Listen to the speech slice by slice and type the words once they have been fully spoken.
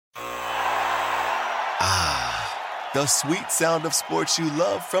The sweet sound of sports you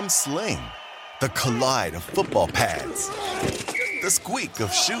love from Sling. The collide of football pads. The squeak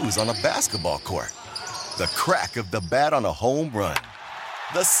of shoes on a basketball court. The crack of the bat on a home run.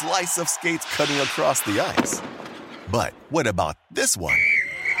 The slice of skates cutting across the ice. But what about this one?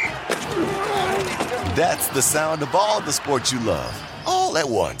 That's the sound of all the sports you love, all at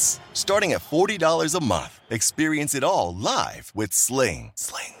once. Starting at $40 a month. Experience it all live with Sling.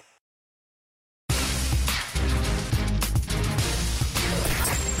 Sling.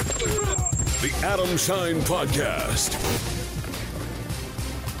 The Adam Schein Podcast.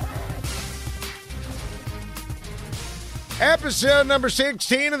 Episode number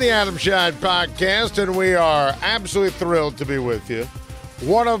 16 of the Adam Schein Podcast, and we are absolutely thrilled to be with you.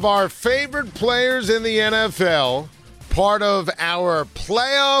 One of our favorite players in the NFL, part of our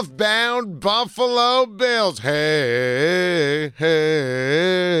playoff-bound Buffalo Bills. Hey,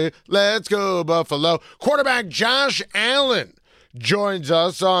 hey, let's go Buffalo. Quarterback Josh Allen joins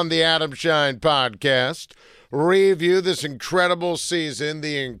us on the Adam Schein Podcast. Review this incredible season,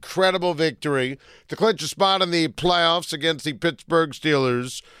 the incredible victory to clinch a spot in the playoffs against the Pittsburgh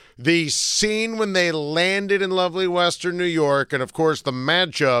Steelers, the scene when they landed in lovely Western New York, and, of course, the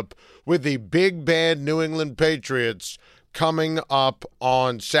matchup with the big, bad New England Patriots coming up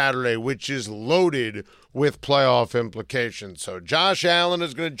on Saturday, which is loaded with playoff implications. So Josh Allen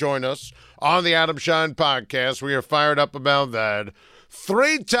is going to join us on the Adam Schein Podcast. We are fired up about that.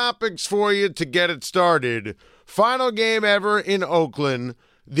 3 topics for you to get it started. Final game ever in Oakland,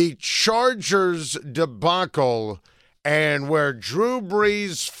 the Chargers debacle, and where Drew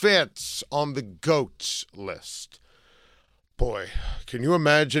Brees fits on the GOATs list. Boy, can you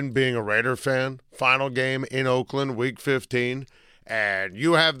imagine being a Raider fan? Final game in Oakland, Week 15, and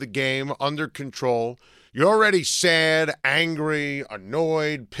you have the game under control. You're already sad, angry,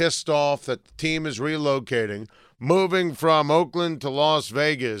 annoyed, pissed off that the team is relocating, moving from Oakland to Las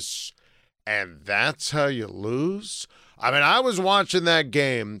Vegas, and that's how you lose? I mean, I was watching that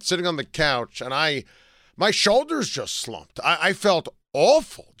game, sitting on the couch, and my shoulders just slumped. I felt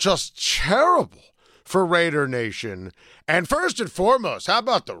awful, just terrible for Raider Nation. And first and foremost, how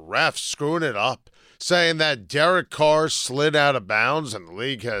about the refs screwing it up, saying that Derek Carr slid out of bounds and the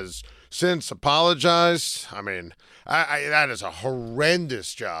league has since apologized? I mean, that is a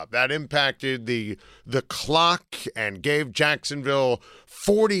horrendous job. That impacted the clock and gave Jacksonville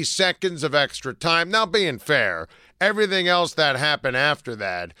 40 seconds of extra time. Now, being fair, everything else that happened after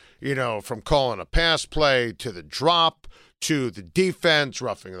that, you know, from calling a pass play to the drop to the defense,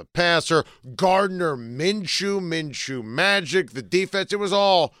 roughing the passer, Gardner Minshew magic, the defense, it was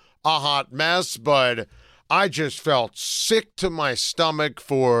all a hot mess, but I just felt sick to my stomach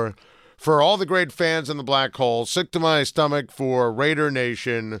for all the great fans in the Black Hole, sick to my stomach for Raider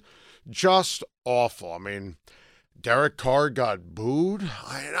Nation, just awful. I mean, Derek Carr got booed.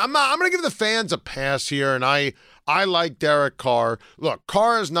 I'm going to give the fans a pass here, and I like Derek Carr. Look,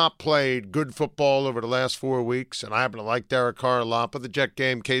 Carr has not played good football over the last 4 weeks, and I happen to like Derek Carr a lot, but the Jet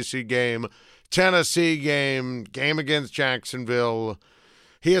game, KC game, Tennessee game against Jacksonville,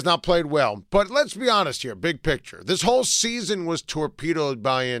 he has not played well. But let's be honest here, big picture. This whole season was torpedoed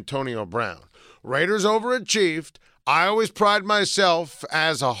by Antonio Brown. Raiders overachieved. I always pride myself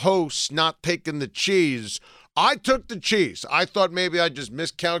as a host not taking the cheese. I took the cheese. I thought maybe I just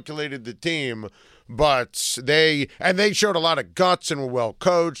miscalculated the team, but they showed a lot of guts and were well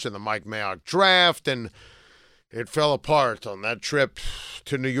coached in the Mike Mayock draft, and it fell apart on that trip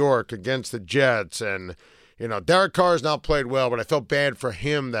to New York against the Jets. And you know, Derek Carr has not played well, but I felt bad for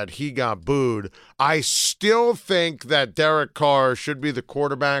him that he got booed. I still think that Derek Carr should be the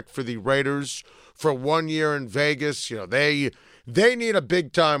quarterback for the Raiders for 1 year in Vegas. You know, they need a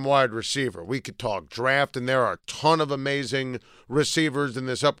big-time wide receiver. We could talk draft, and there are a ton of amazing receivers in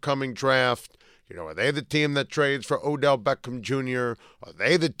this upcoming draft. You know, are they the team that trades for Odell Beckham Jr.? Are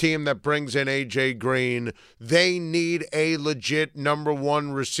they the team that brings in A.J. Green? They need a legit number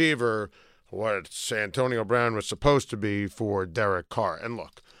 1 receiver, what Antonio Brown was supposed to be for Derek Carr. And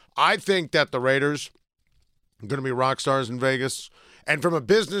look, I think that the Raiders are going to be rock stars in Vegas. And from a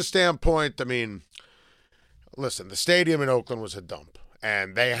business standpoint, I mean, listen, the stadium in Oakland was a dump,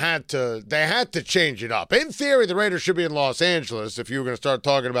 and they had to change it up. In theory, the Raiders should be in Los Angeles if you were going to start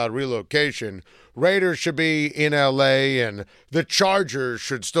talking about relocation. Raiders should be in L.A., and the Chargers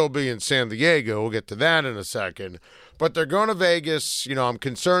should still be in San Diego. We'll get to that in a second. But they're going to Vegas. You know, I'm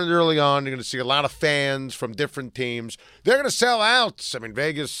concerned early on. You're going to see a lot of fans from different teams. They're going to sell out. I mean,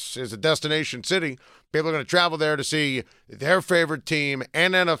 Vegas is a destination city. People are going to travel there to see their favorite team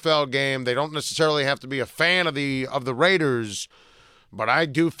and NFL game. They don't necessarily have to be a fan of the Raiders, but I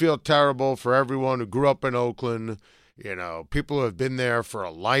do feel terrible for everyone who grew up in Oakland People who have been there for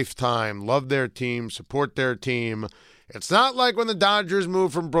a lifetime, love their team, support their team. It's not like when the Dodgers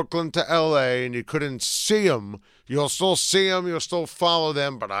moved from Brooklyn to L.A. and you couldn't see them. You'll still see them. You'll still follow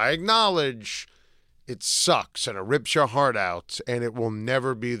them. But I acknowledge it sucks and it rips your heart out and it will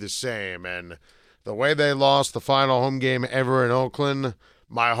never be the same. And the way they lost the final home game ever in Oakland,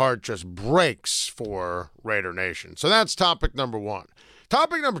 my heart just breaks for Raider Nation. So that's topic number one.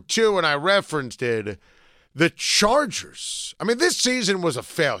 Topic number two, and I referenced it, the Chargers. I mean, this season was a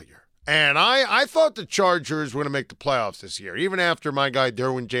failure. And I thought the Chargers were going to make the playoffs this year, even after my guy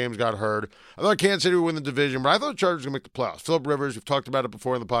Derwin James got hurt. I thought Kansas City would win the division, but I thought the Chargers were going to make the playoffs. Phillip Rivers, we've talked about it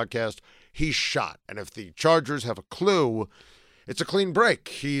before in the podcast, he's shot. And if the Chargers have a clue, it's a clean break.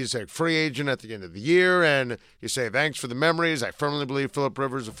 He's a free agent at the end of the year, and you say, thanks for the memories. I firmly believe Phillip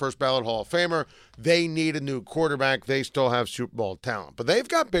Rivers is a first-ballot Hall of Famer. They need a new quarterback. They still have Super Bowl talent, but they've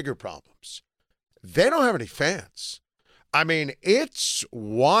got bigger problems. They don't have any fans. I mean, it's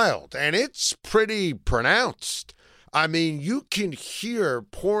wild, and it's pretty pronounced. I mean, you can hear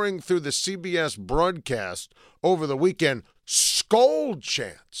pouring through the CBS broadcast over the weekend scold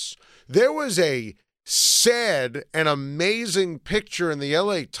chants. There was a sad and amazing picture in the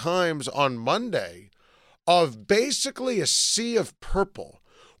LA Times on Monday of basically a sea of purple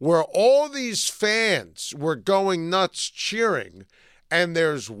where all these fans were going nuts cheering, and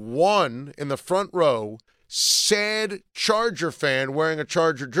there's one in the front row, sad Charger fan wearing a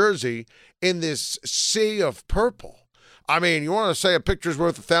Charger jersey in this sea of purple. I mean, you want to say a picture's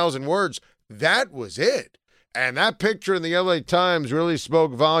worth 1,000 words? That was it. And that picture in the LA Times really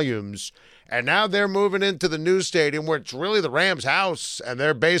spoke volumes. And now they're moving into the new stadium where it's really the Rams' house, and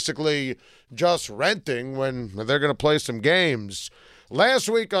they're basically just renting when they're going to play some games. Last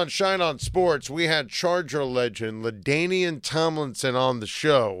week on Shine on Sports, we had Charger legend LaDainian Tomlinson on the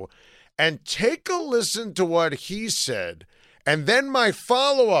show. And take a listen to what he said, and then my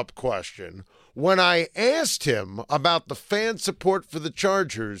follow-up question when I asked him about the fan support for the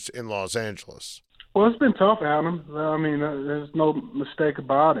Chargers in Los Angeles. Well, it's been tough, Adam. I mean, there's no mistake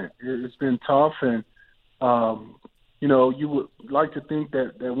about it. It's been tough, and, you would like to think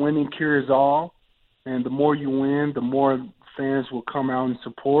that winning cures all, and the more you win, the more fans will come out and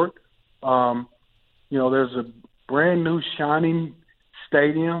support. There's a brand-new shining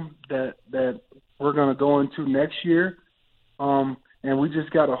stadium that we're going to go into next year, and we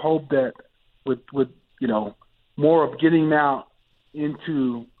just got to hope that with more of getting out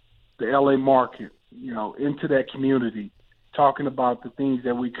into the LA market, into that community, talking about the things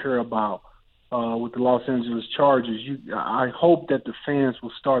that we care about with the Los Angeles Chargers. I hope that the fans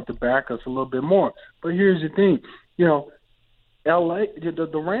will start to back us a little bit more. But here's the thing, LA,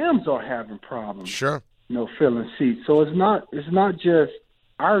 the Rams are having problems. Sure. Filling seats. So it's not just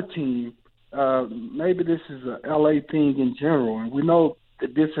our team. Maybe this is a LA thing in general, and we know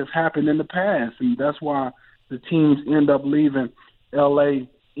that this has happened in the past, and that's why the teams end up leaving LA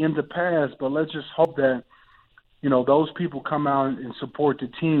in the past. But let's just hope that those people come out and support the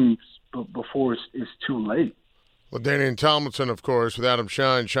teams before it's too late. Well, LaDainian Tomlinson, of course, with Adam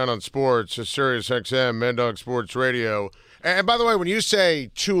Schein, Shine on Sports, Sirius XM, Mad Dog Sports Radio. And by the way, when you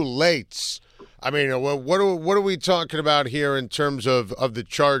say too late, I mean, what are we talking about here in terms of the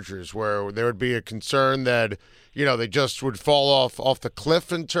Chargers, where there would be a concern that, they just would fall off the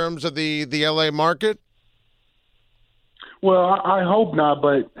cliff in terms of the LA market? Well, I hope not,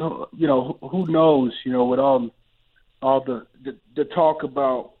 but, who knows, with all the talk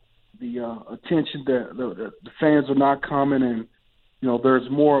about the attention that the fans are not coming, and, there's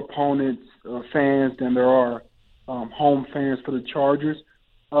more opponents, fans than there are home fans for the Chargers.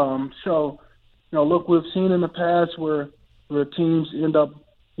 Look, we've seen in the past where teams end up,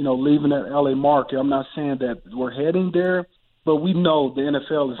 leaving that LA market. I'm not saying that we're heading there, but we know the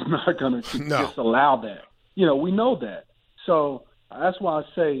NFL is not going to just allow that. We know that. So that's why I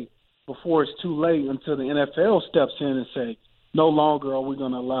say before it's too late, until the NFL steps in and say, no longer are we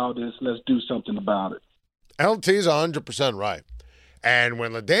going to allow this. Let's do something about it. LT's 100% right. And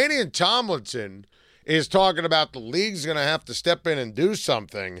when LaDainian Tomlinson is talking about the league's going to have to step in and do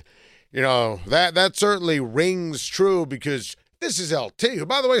something, that certainly rings true, because this is LT, who,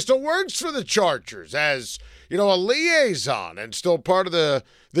 by the way, still works for the Chargers as, a liaison and still part of the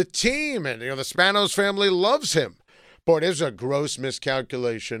team. And, the Spanos family loves him. Boy, there's a gross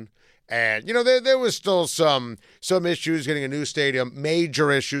miscalculation. And, there was still some issues getting a new stadium,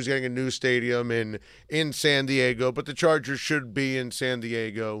 major issues getting a new stadium in San Diego. But the Chargers should be in San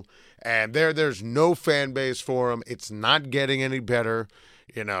Diego. And there's no fan base for them. It's not getting any better.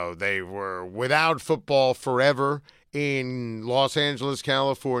 They were without football forever in Los Angeles,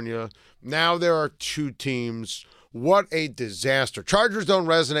 California. Now there are two teams. What a disaster. Chargers don't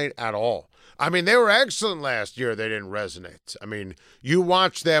resonate at all. I mean, they were excellent last year. They didn't resonate. I mean, you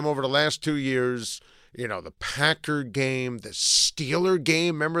watch them over the last 2 years, you know, the Packer game, the Steeler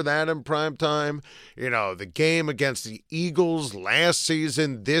game, remember that in prime time? You know, the game against the Eagles last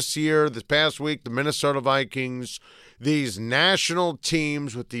season, this year, this past week, the Minnesota Vikings, these national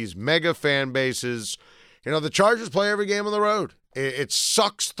teams with these mega fan bases. You know, the Chargers play every game on the road. It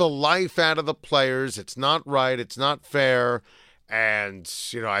sucks the life out of the players. It's not right. It's not fair. And,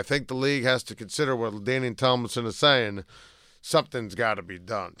 you know, I think the league has to consider what Danny Tomlinson is saying. Something's got to be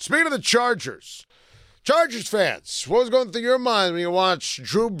done. Speaking of the Chargers fans, what was going through your mind when you watched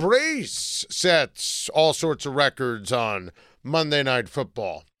Drew Brees set all sorts of records on Monday Night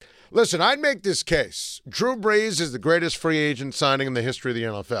Football? Listen, I'd make this case. Drew Brees is the greatest free agent signing in the history of the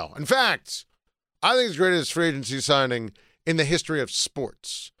NFL. In fact, I think it's the greatest free agency signing in the history of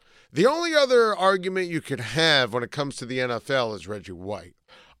sports. The only other argument you could have when it comes to the NFL is Reggie White.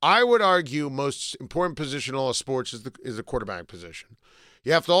 I would argue most important position in all of sports is the quarterback position.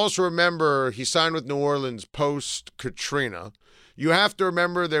 You have to also remember he signed with New Orleans post-Katrina. You have to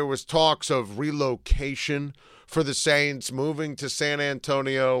remember there was talks of relocation for the Saints, moving to San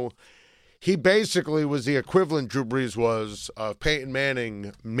Antonio. He basically was the equivalent, Drew Brees was, of Peyton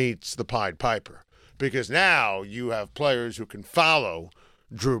Manning meets the Pied Piper. Because now you have players who can follow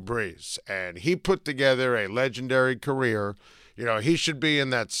Drew Brees. And he put together a legendary career. You know, he should be in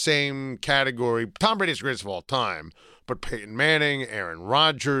that same category. Tom Brady's the greatest of all time. But Peyton Manning, Aaron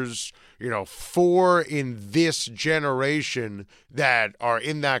Rodgers, you know, 4 in this generation that are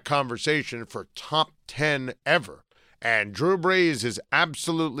in that conversation for top 10 ever. And Drew Brees is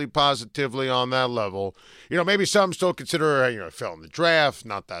absolutely positively on that level. You know, maybe some still consider, you know, fell in the draft,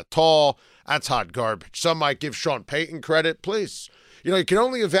 not that tall. That's hot garbage. Some might give Sean Payton credit. Please. You know, you can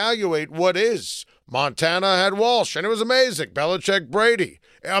only evaluate what is. Montana had Walsh, and it was amazing. Belichick, Brady,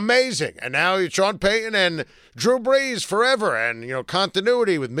 amazing. And now Sean Payton and Drew Brees forever. And, you know,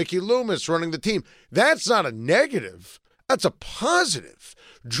 continuity with Mickey Loomis running the team. That's not a negative. That's a positive.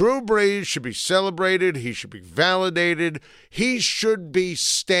 Drew Brees should be celebrated. He should be validated. He should be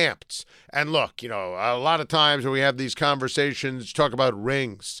stamped. And look, you know, a lot of times when we have these conversations, talk about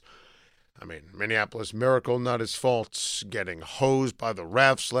rings. I mean, Minneapolis Miracle, not his fault. Getting hosed by the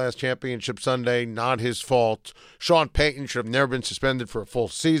refs last championship Sunday, not his fault. Sean Payton should have never been suspended for a full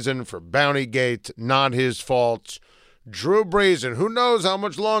season for Bountygate, not his fault. Drew Brees, and who knows how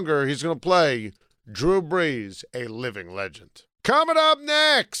much longer he's going to play. Drew Brees, a living legend. Coming up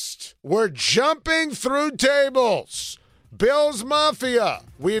next, we're jumping through tables. Bills Mafia.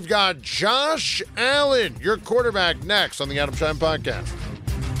 We've got Josh Allen, your quarterback, next on the Adam Schein Podcast.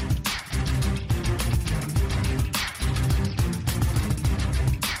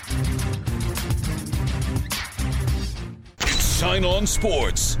 Schein on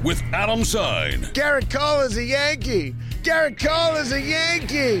Sports with Adam Schein. Garrett Cole is a Yankee. Garrett Cole is a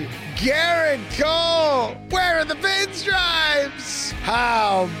Yankee. Garrett Cole, where are the pinstripes?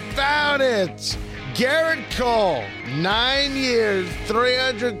 How about it? Garrett Cole, 9 years,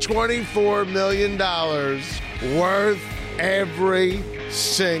 $324 million, worth every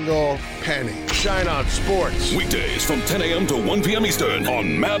single penny. Schein on Sports. Weekdays from 10 a.m. to 1 p.m. Eastern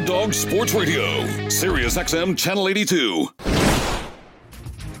on Mad Dog Sports Radio. Sirius XM Channel 82.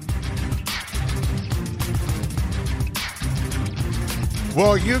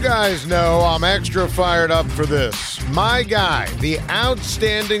 Well, you guys know I'm extra fired up for this. My guy, the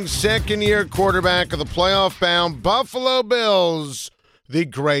outstanding second-year quarterback of the playoff-bound Buffalo Bills, the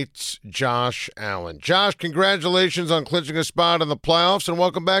great Josh Allen. Josh, congratulations on clinching a spot in the playoffs, and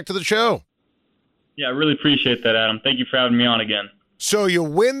welcome back to the show. Yeah, I really appreciate that, Adam. Thank you for having me on again. So you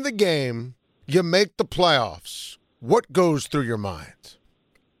win the game, you make the playoffs. What goes through your mind?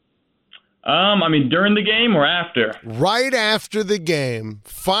 During the game or after? Right after the game,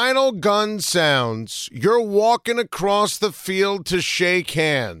 final gun sounds, you're walking across the field to shake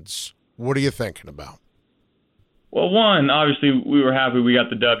hands. What are you thinking about? Well, one, obviously we were happy we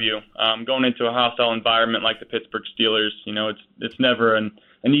got the W. Going into a hostile environment like the Pittsburgh Steelers, you know, it's never an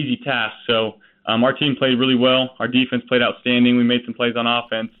easy task. So our team played really well. Our defense played outstanding. We made some plays on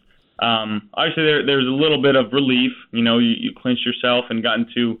offense. Obviously there's a little bit of relief. You know, you clinched yourself and got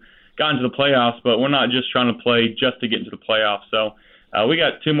into the playoffs, but we're not just trying to play just to get into the playoffs. So we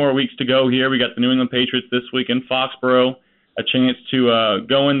got 2 more weeks to go here. We got the New England Patriots this week in Foxborough, a chance to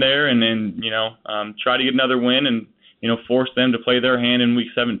go in there and then, you know, try to get another win and, you know, force them to play their hand in week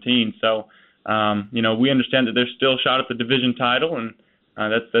 17. So, you know, we understand that there's still a shot at the division title, and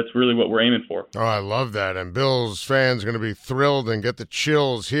That's really what we're aiming for. Oh, I love that. And Bills fans are going to be thrilled and get the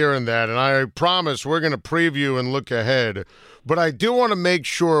chills hearing that. And I promise we're going to preview and look ahead. But I do want to make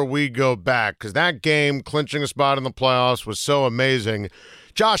sure we go back because that game, clinching a spot in the playoffs, was so amazing.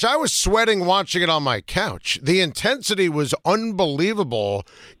 Josh, I was sweating watching it on my couch. The intensity was unbelievable.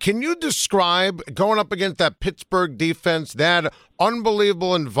 Can you describe going up against that Pittsburgh defense, that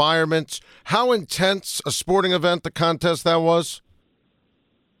unbelievable environment, how intense a sporting event, the contest that was?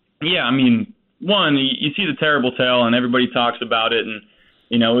 Yeah, I mean, one, you see the terrible tale, and everybody talks about it. And,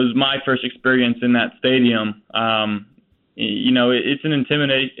 it was my first experience in that stadium. It's an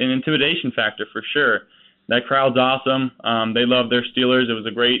intimidation factor for sure. That crowd's awesome. They love their Steelers. It was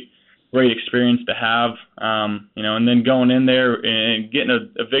a great experience to have. And then going in there and getting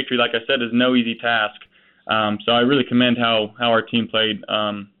a victory, like I said, is no easy task. So I really commend how our team played,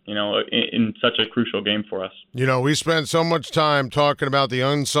 in such a crucial game for us. We spent so much time talking about the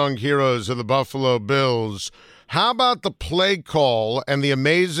unsung heroes of the Buffalo Bills. How about the play call and the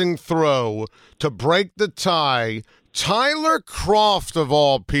amazing throw to break the tie? Tyler Kroft, of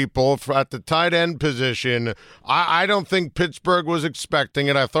all people, at the tight end position. I don't think Pittsburgh was expecting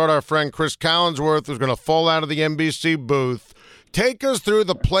it. I thought our friend Chris Collinsworth was going to fall out of the NBC booth. Take us through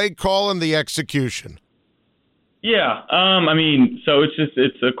the play call and the execution. Yeah, so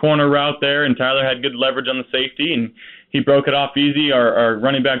it's a corner route there, and Tyler had good leverage on the safety, and he broke it off easy. Our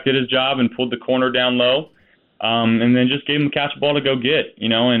running back did his job and pulled the corner down low, and then just gave him the catch ball to go get,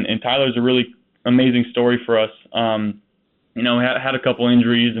 and Tyler's a really amazing story for us. Had a couple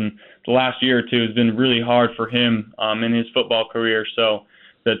injuries, and the last year or two has been really hard for him in his football career. So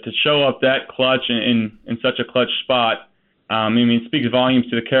to show up that clutch in such a clutch spot, it speaks volumes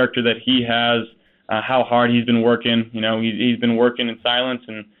to the character that he has, how hard he's been working. He's been working in silence,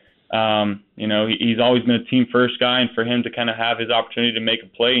 and he's always been a team first guy. And for him to kind of have his opportunity to make a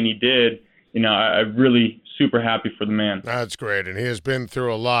play, and he did. I'm really super happy for the man. That's great, and he has been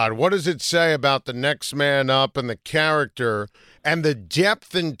through a lot. What does it say about the next man up and the character and the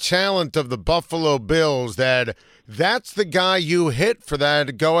depth and talent of the Buffalo Bills that's the guy you hit for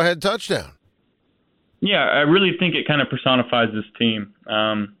that go-ahead touchdown? Yeah, I really think it kind of personifies this team.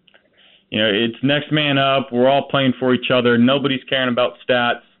 It's next man up. We're all playing for each other. Nobody's caring about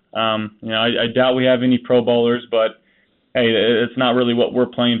stats. I doubt we have any Pro Bowlers, but hey, it's not really what we're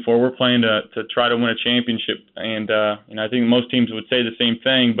playing for. We're playing to try to win a championship, and I think most teams would say the same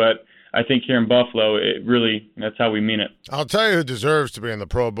thing, but I think here in Buffalo, that's how we mean it. I'll tell you who deserves to be in the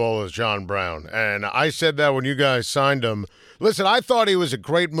Pro Bowl is John Brown, and I said that when you guys signed him. Listen, I thought he was a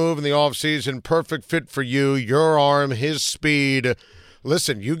great move in the offseason, perfect fit for you, your arm, his speed.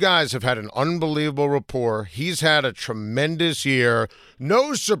 Listen, you guys have had an unbelievable rapport. He's had a tremendous year.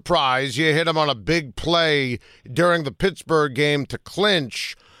 No surprise you hit him on a big play during the Pittsburgh game to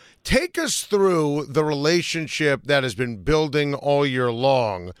clinch. Take us through the relationship that has been building all year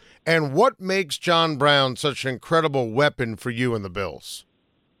long and what makes John Brown such an incredible weapon for you and the Bills.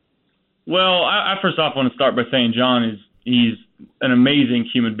 Well, I first off want to start by saying John he's an amazing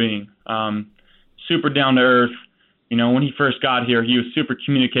human being, super down to earth. When he first got here, he was super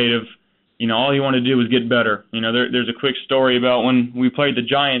communicative. All he wanted to do was get better. There's a quick story about when we played the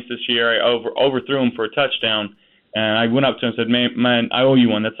Giants this year. I overthrew him for a touchdown, and I went up to him and said, man, I owe you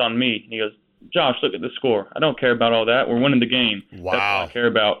one. That's on me. And he goes, Josh, look at the score. I don't care about all that. We're winning the game. Wow. That's all I care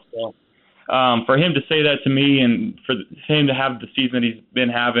about. So, for him to say that to me and for him to have the season that he's been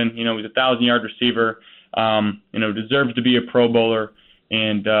having, he's a 1,000-yard receiver, deserves to be a Pro Bowler.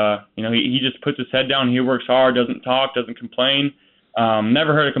 And, he just puts his head down. He works hard, doesn't talk, doesn't complain.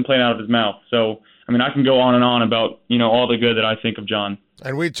 Never heard a complaint out of his mouth. So, I can go on and on about, all the good that I think of John.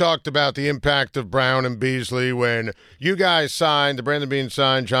 And we talked about the impact of Brown and Beasley when you guys signed, the Brandon Beane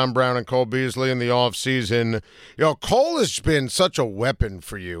signed John Brown and Cole Beasley in the offseason. Cole has been such a weapon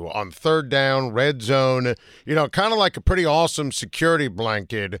for you on third down, red zone, kind of like a pretty awesome security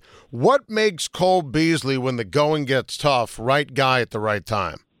blanket. What makes Cole Beasley, when the going gets tough, right guy at the right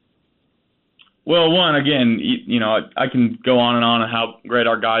time? Well, one, again, I can go on and on how great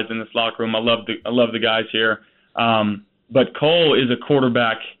our guys in this locker room. I love the guys here. But Cole is a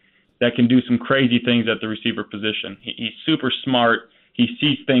quarterback that can do some crazy things at the receiver position. He's super smart. He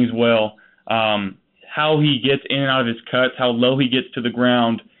sees things well. How he gets in and out of his cuts, how low he gets to the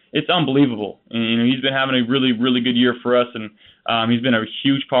ground, it's unbelievable. And, he's been having a really, really good year for us, and he's been a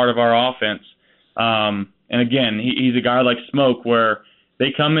huge part of our offense. And, again, he's a guy like Smoke where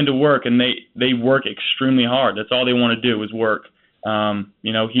they come into work and they work extremely hard. That's all they want to do is work.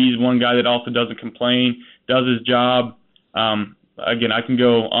 He's one guy that also doesn't complain, does his job. Again, I can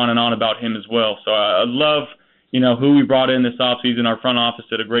go on and on about him as well. So I love, who we brought in this offseason. Our front office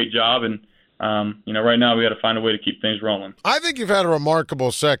did a great job, and right now we got to find a way to keep things rolling. I think you've had a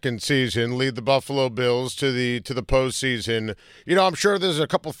remarkable second season, lead the Buffalo Bills to the postseason. I'm sure there's a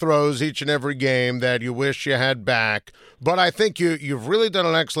couple throws each and every game that you wish you had back, but I think you've really done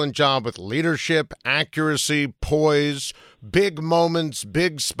an excellent job with leadership, accuracy, poise, big moments,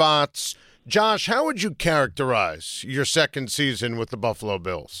 big spots. Josh, how would you characterize your second season with the Buffalo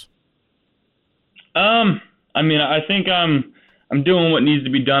Bills? I think I'm doing what needs to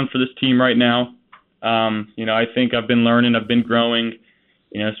be done for this team right now. I think I've been learning, I've been growing,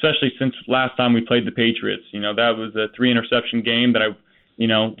 especially since last time we played the Patriots. That was a 3-interception game that I,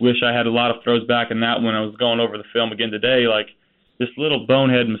 wish I had a lot of throws back in that when I was going over the film again today. Like, just little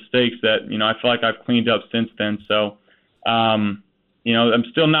bonehead mistakes that, I feel like I've cleaned up since then. So, I'm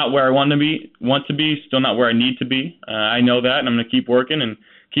still not where I want to be, still not where I need to be. I know that, and I'm going to keep working and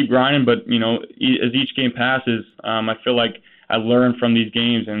keep grinding. But, as each game passes, I feel like I learn from these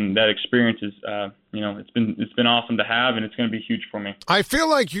games, and that experience is, it's been awesome to have, and it's going to be huge for me. I feel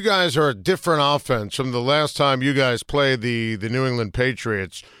like you guys are a different offense from the last time you guys played the New England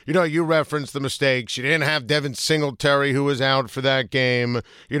Patriots. You referenced the mistakes. You didn't have Devin Singletary, who was out for that game.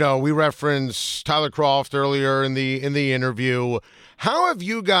 We referenced Tyler Kroft earlier in the interview. How have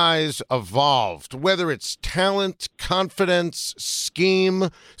you guys evolved, whether it's talent, confidence, scheme,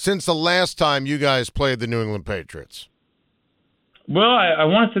 since the last time you guys played the New England Patriots? Well, I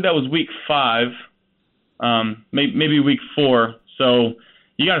want to say that was week 5, maybe week 4. So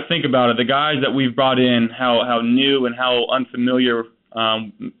you got to think about it. The guys that we've brought in, how new and how unfamiliar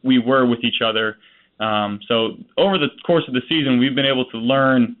we were with each other. So over the course of the season, we've been able to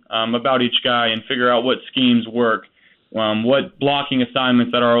learn about each guy and figure out what schemes work, what blocking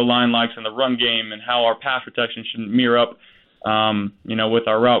assignments that our O-line likes in the run game, and how our pass protection should mirror up, with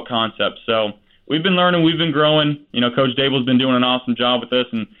our route concept. So we've been learning, we've been growing. Coach Dable's been doing an awesome job with us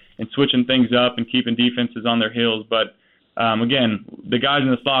and switching things up and keeping defenses on their heels. But, again, the guys in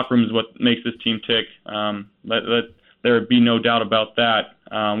the locker room is what makes this team tick. Let there be no doubt about that.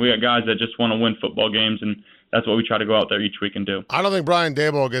 We got guys that just want to win football games, and that's what we try to go out there each week and do. I don't think Brian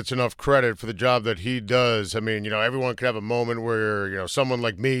Daboll gets enough credit for the job that he does. I mean, everyone could have a moment where, someone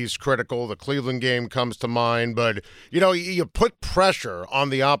like me is critical. The Cleveland game comes to mind. But, you put pressure on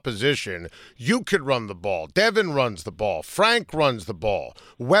the opposition. You could run the ball. Devin runs the ball. Frank runs the ball.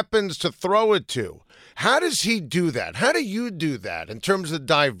 Weapons to throw it to. How does he do that? How do you do that in terms of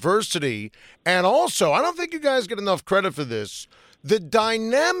diversity? And also, I don't think you guys get enough credit for this, the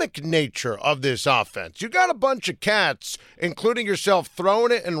dynamic nature of this offense. You got a bunch of cats, including yourself,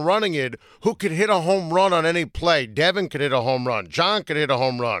 throwing it and running it, who could hit a home run on any play. Devin could hit a home run. John could hit a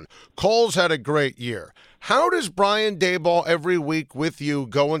home run. Cole's had a great year. How does Brian Daboll every week with you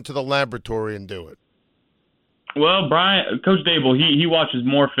go into the laboratory and do it? Well, Coach Daboll, he watches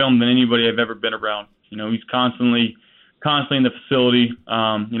more film than anybody I've ever been around. He's constantly in the facility,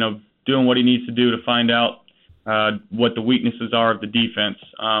 doing what he needs to do to find out what the weaknesses are of the defense.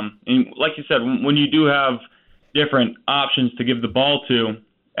 And like you said, when you do have different options to give the ball to,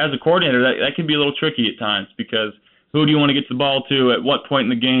 as a coordinator, that can be a little tricky at times, because who do you want to get the ball to at what point in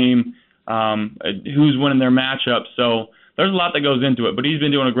the game, who's winning their matchup. So there's a lot that goes into it, but he's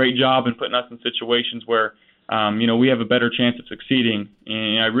been doing a great job in putting us in situations where, we have a better chance of succeeding.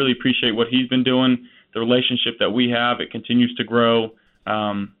 And I really appreciate what he's been doing, the relationship that we have. It continues to grow.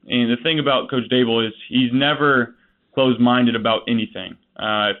 And the thing about Coach Daboll is he's never closed-minded about anything.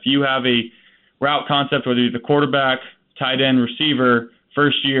 If you have a route concept, whether you're the quarterback, tight end, receiver,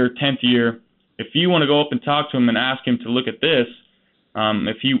 first year, 10th year, if you want to go up and talk to him and ask him to look at this,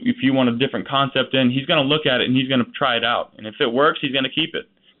 if you want a different concept in, he's going to look at it and he's going to try it out. And if it works, he's going to keep it.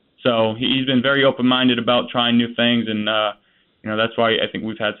 So he's been very open-minded about trying new things, and that's why I think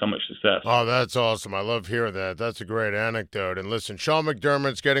we've had so much success. Oh, that's awesome. I love hearing that. That's a great anecdote. And listen, Sean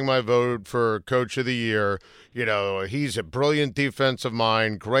McDermott's getting my vote for Coach of the Year. He's a brilliant defensive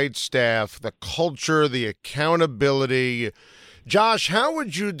mind, great staff, the culture, the accountability. Josh, how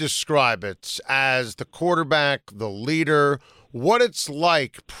would you describe it as the quarterback, the leader, what it's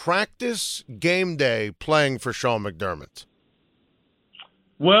like practice, game day, playing for Sean McDermott?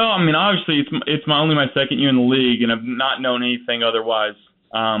 Well, obviously it's only my second year in the league, and I've not known anything otherwise.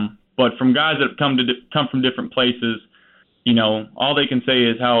 But from guys that have come from different places, all they can say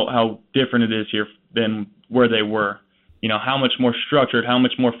is how different it is here than where they were. How much more structured, how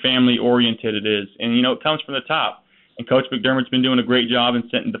much more family oriented it is, and it comes from the top. And Coach McDermott's been doing a great job in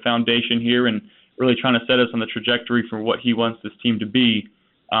setting the foundation here and really trying to set us on the trajectory for what he wants this team to be.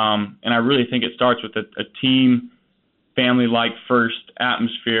 And I really think it starts with a team family-like first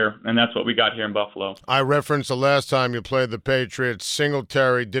atmosphere, and that's what we got here in Buffalo. I referenced the last time you played the Patriots.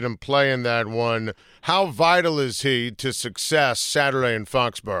 Singletary didn't play in that one. How vital is he to success Saturday in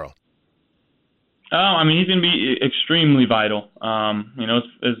Foxborough? Oh, I mean, he's going to be extremely vital,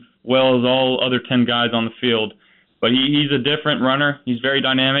 as well as all other 10 guys on the field. But he's a different runner. He's very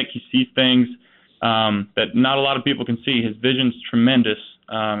dynamic. He sees things that not a lot of people can see. His vision's tremendous,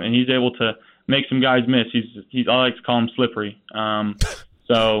 and he's able to make some guys miss. I like to call him slippery.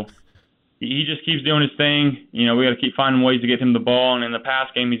 So he just keeps doing his thing. We got to keep finding ways to get him the ball. And in the pass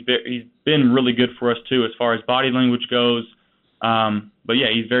game, he's been really good for us too, as far as body language goes. But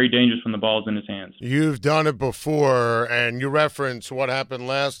yeah, he's very dangerous when the ball's in his hands. You've done it before, and you reference what happened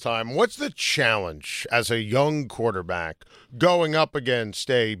last time. What's the challenge as a young quarterback going up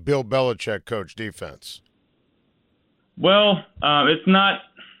against a Bill Belichick coach defense? Well, it's no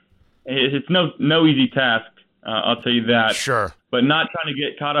easy task. I'll tell you that. Sure. But not trying to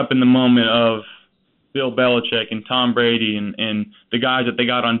get caught up in the moment of Bill Belichick and Tom Brady and the guys that they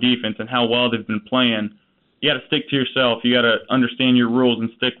got on defense and how well they've been playing. You got to stick to yourself. You got to understand your rules and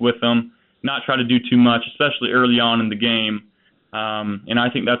stick with them, not try to do too much, especially early on in the game. And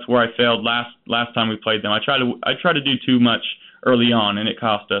I think that's where I failed last time we played them. I tried to do too much early on, and it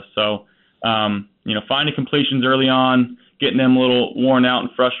cost us. So, finding completions early on, getting them a little worn out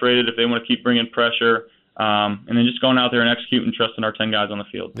and frustrated if they want to keep bringing pressure, and then just going out there and executing and trusting our 10 guys on the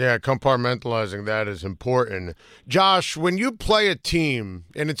field. Yeah, compartmentalizing that is important. Josh, when you play a team,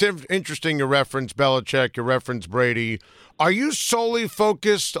 and it's interesting you reference Belichick, you reference Brady, are you solely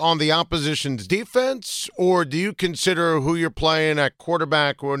focused on the opposition's defense, or do you consider who you're playing at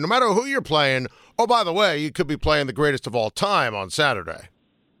quarterback, or no matter who you're playing, oh, by the way, you could be playing the greatest of all time on Saturday?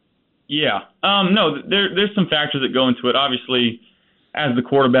 Yeah. No, there's some factors that go into it. Obviously, as the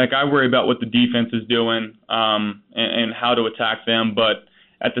quarterback, I worry about what the defense is doing and how to attack them. But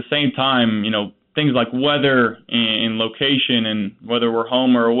at the same time, things like weather and location and whether we're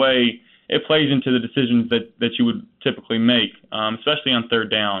home or away, it plays into the decisions that you would typically make, especially on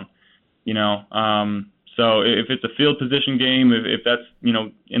third down. So if it's a field position game, if that's,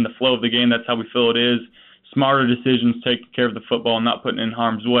 in the flow of the game, that's how we feel it is, smarter decisions, taking care of the football and not putting it in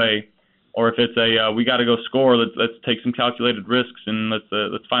harm's way. Or if it's we got to go score, let's take some calculated risks and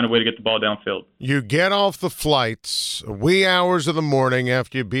let's find a way to get the ball downfield. You get off the flights wee hours of the morning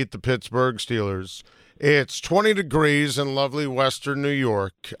after you beat the Pittsburgh Steelers. It's 20 degrees in lovely western New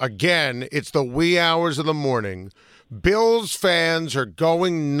York. Again, it's the wee hours of the morning. Bills fans are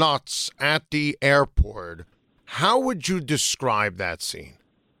going nuts at the airport. How would you describe that scene?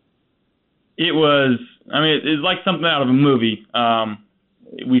 It was like something out of a movie.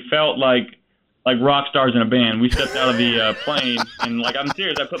 We felt like rock stars in a band. We stepped out of the plane, and I'm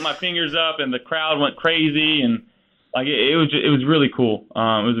serious. I put my fingers up, and the crowd went crazy, and it was really cool.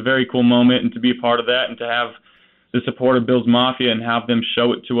 It was a very cool moment, and to be a part of that, and to have the support of Bills Mafia and have them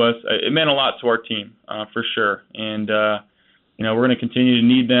show it to us, it meant a lot to our team for sure. And we're going to continue to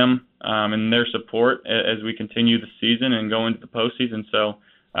need them and their support as we continue the season and go into the postseason. So.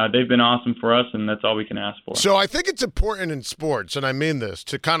 They've been awesome for us, and that's all we can ask for. So I think it's important in sports, and I mean this,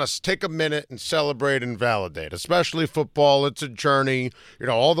 to kind of take a minute and celebrate and validate, especially football. It's a journey.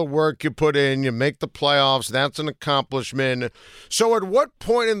 All the work you put in, you make the playoffs, that's an accomplishment. So at what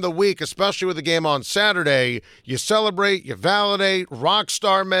point in the week, especially with the game on Saturday, you celebrate, you validate, rock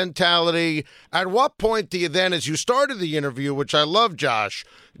star mentality? At what point do you then, as you started the interview, which I love, Josh,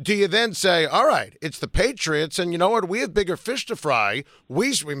 do you then say, all right, it's the Patriots, and you know what? We have bigger fish to fry.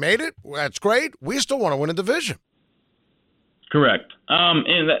 We made it. That's great. We still want to win a division. Correct.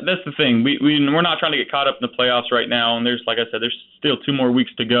 And that's the thing. We're not trying to get caught up in the playoffs right now, and there's still 2 more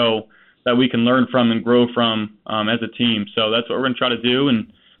weeks to go that we can learn from and grow from as a team. So that's what we're going to try to do.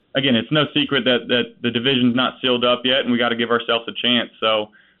 And, again, it's no secret that the division's not sealed up yet, and we got to give ourselves a chance.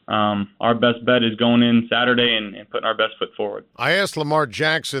 So our best bet is going in Saturday and putting our best foot forward. I asked Lamar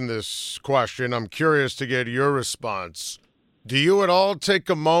Jackson this question. I'm curious to get your response. Do you at all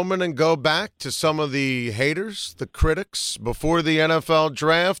take a moment and go back to some of the haters, the critics, before the NFL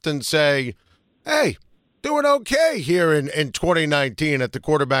draft and say, hey, doing okay here in 2019 at the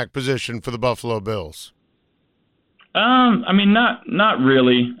quarterback position for the Buffalo Bills? Not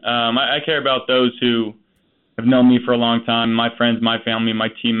really. I care about those who have known me for a long time, my friends, my family, my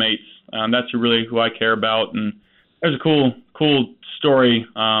teammates. That's really who I care about. And there's a cool story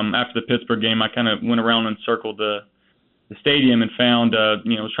after the Pittsburgh game. I kind of went around and circled the stadium and found,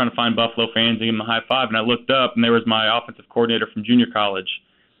 was trying to find Buffalo fans and give them a high five. And I looked up, and there was my offensive coordinator from junior college.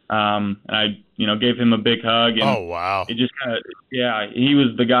 And I, gave him a big hug. And oh, wow. it just kind of, he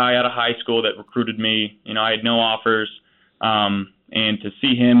was the guy out of high school that recruited me. I had no offers. And to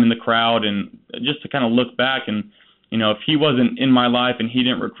see him in the crowd and just to kind of look back and, if he wasn't in my life and he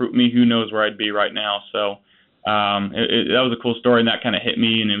didn't recruit me, who knows where I'd be right now. So that was a cool story, and that kind of hit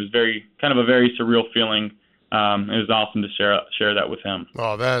me, and it was kind of a very surreal feeling. It was awesome to share that with him.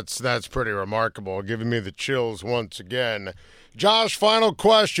 Oh, that's pretty remarkable, giving me the chills once again. Josh, final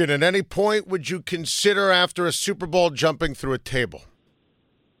question. At any point would you consider after a Super Bowl jumping through a table?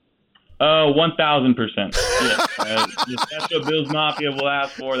 1,000%. Yeah. If that's what Bills Mafia will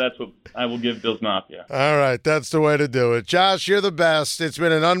ask for, that's what I will give Bills Mafia. All right, that's the way to do it. Josh, you're the best. It's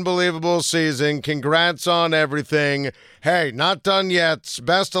been an unbelievable season. Congrats on everything. Hey, not done yet.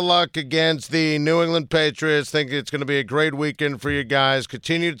 Best of luck against the New England Patriots. Think it's going to be a great weekend for you guys.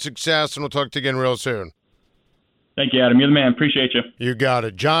 Continued success, and we'll talk to you again real soon. Thank you, Adam. You're the man. Appreciate you. You got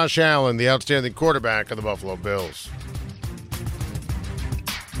it. Josh Allen, the outstanding quarterback of the Buffalo Bills.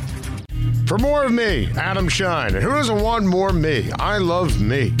 For more of me, Adam Schein. Who doesn't want more me? I love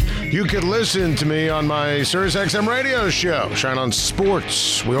me. You could listen to me on my SiriusXM radio show, Shine on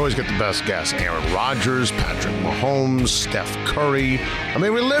Sports. We always get the best guests. Aaron Rodgers, Patrick Mahomes, Steph Curry. I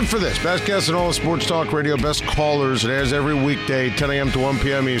mean, we live for this. Best guests in all of sports talk radio, best callers. It airs every weekday, 10 a.m. to 1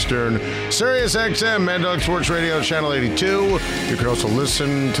 p.m. Eastern. SiriusXM, Mad Dog Sports Radio, Channel 82. You can also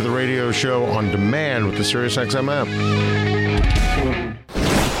listen to the radio show on demand with the SiriusXM app.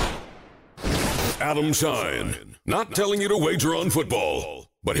 Adam Schein, not telling you to wager on football,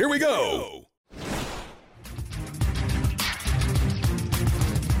 but here we go.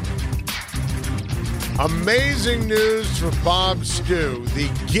 Amazing news for Bob Stew, the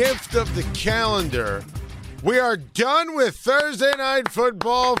gift of the calendar. We are done with Thursday Night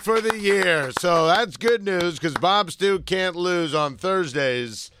Football for the year, so that's good news because Bob Stew can't lose on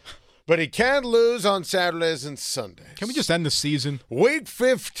Thursdays. But he can lose on Saturdays and Sundays. Can we just end the season? Week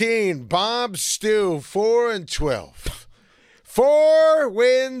 15, Bob Stew, 4-12. 4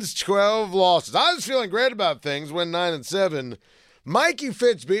 wins, 12 losses. I was feeling great about things, went 9-7. Mikey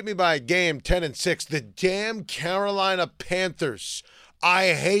Fitz beat me by a game, 10-6. The damn Carolina Panthers. I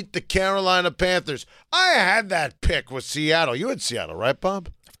hate the Carolina Panthers. I had that pick with Seattle. You had Seattle, right, Bob?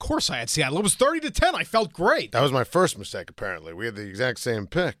 Of course I had Seattle. It was 30-10. I felt great. That was my first mistake, apparently. We had the exact same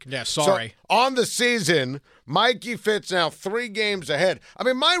pick. Yeah, sorry. So, on the season, Mikey Fitz now 3 games ahead. I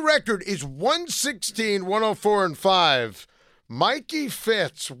mean, my record is 116, 104, and 5. Mikey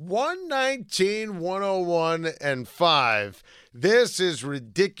Fitz, 119, 101, and 5. This is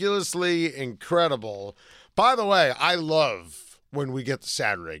ridiculously incredible. By the way, I love when we get the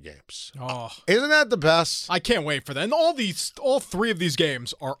Saturday games. Oh, isn't that the best? I can't wait for that. And all 3 of these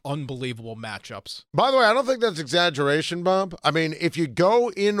games are unbelievable matchups. By the way, I don't think that's exaggeration, Bob. I mean, if you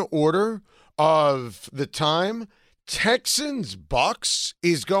go in order of the time, Texans-Bucks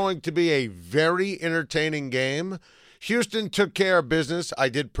is going to be a very entertaining game. Houston took care of business. I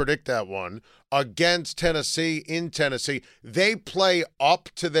did predict that one against Tennessee in Tennessee. They play up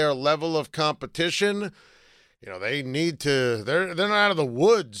to their level of competition. They need to – they're not out of the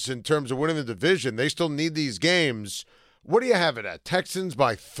woods in terms of winning the division. They still need these games. What do you have it at? Texans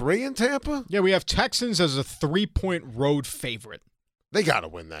by 3 in Tampa? Yeah, we have Texans as a 3-point road favorite. They got to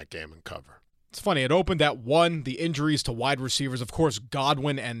win that game and cover. It's funny. It opened at 1. The injuries to wide receivers. Of course,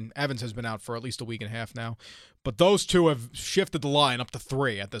 Godwin and Evans has been out for at least a week and a half now. But those 2 have shifted the line up to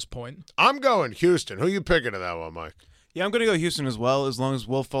 3 at this point. I'm going Houston. Who are you picking in that one, Mike? Yeah, I'm going to go Houston as well. As long as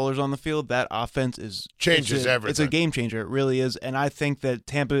Will Fuller's on the field, that offense changes everything. It's a game changer. It really is. And I think that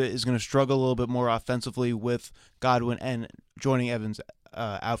Tampa is going to struggle a little bit more offensively with Godwin and joining Evans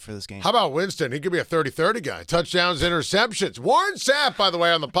out for this game. How about Winston? He could be a 30-30 guy. Touchdowns, interceptions. Warren Sapp, by the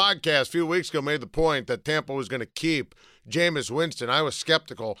way, on the podcast a few weeks ago made the point that Tampa was going to keep Jameis Winston. I was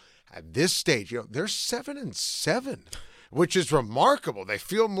skeptical. At this stage, they're 7-7, which is remarkable. They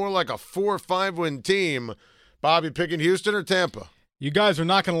feel more like a 4 or 5 win team. Bobby, picking Houston or Tampa? You guys are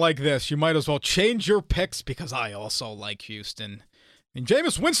not going to like this. You might as well change your picks because I also like Houston. And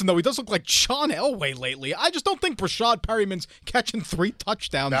Jameis Winston, though, he does look like Sean Elway lately. I just don't think Rashad Perryman's catching 3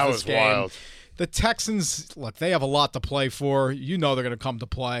 touchdowns this game. That was wild. The Texans, look, they have a lot to play for. They're going to come to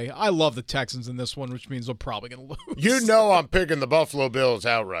play. I love the Texans in this one, which means they're probably going to lose. I'm picking the Buffalo Bills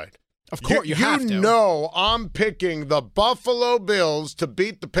outright. Of course, you have to. I'm picking the Buffalo Bills to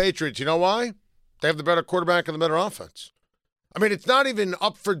beat the Patriots. You know why? They have the better quarterback and the better offense. I mean, it's not even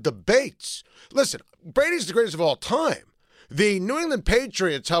up for debates. Listen, Brady's the greatest of all time. The New England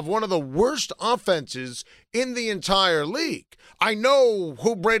Patriots have one of the worst offenses in the entire league. I know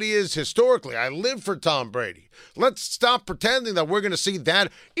who Brady is historically. I live for Tom Brady. Let's stop pretending that we're going to see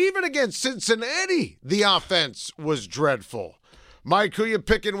that. Even against Cincinnati, the offense was dreadful. Mike, who you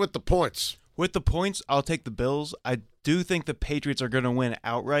picking with the points? With the points, I'll take the Bills. I do think the Patriots are going to win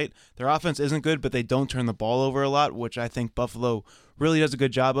outright. Their offense isn't good, but they don't turn the ball over a lot, which I think Buffalo really does a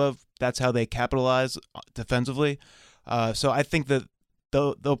good job of. That's how they capitalize defensively. So I think that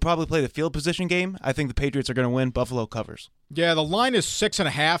they'll probably play the field position game. I think the Patriots are going to win. Buffalo covers. Yeah, the line is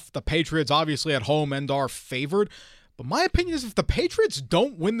 6.5. The Patriots obviously at home and are favored. But my opinion is if the Patriots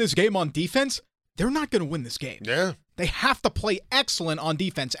don't win this game on defense, they're not going to win this game. Yeah. They have to play excellent on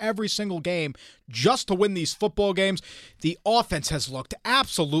defense every single game just to win these football games. The offense has looked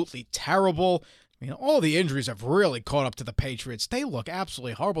absolutely terrible. I mean, all the injuries have really caught up to the Patriots. They look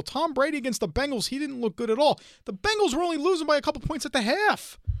absolutely horrible. Tom Brady against the Bengals, he didn't look good at all. The Bengals were only losing by a couple points at the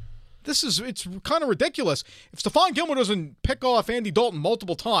half. It's kind of ridiculous. If Stephon Gilmore doesn't pick off Andy Dalton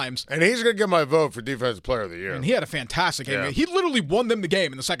multiple times. And he's going to get my vote for Defensive Player of the Year. And he had a fantastic game. Yeah. He literally won them the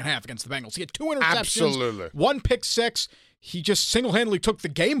game in the second half against the Bengals. He had 2 interceptions. Absolutely. 1 pick six. He just single-handedly took the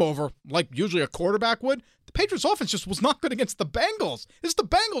game over like usually a quarterback would. The Patriots offense just was not good against the Bengals. This is the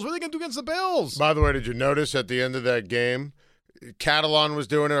Bengals. What are they going to do against the Bills? By the way, did you notice at the end of that game, Catalan was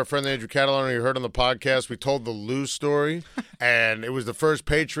doing it, our friend Andrew Catalan, who you heard on the podcast, we told the Lou story, and it was the first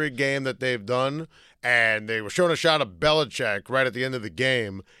Patriot game that they've done, and they were showing a shot of Belichick right at the end of the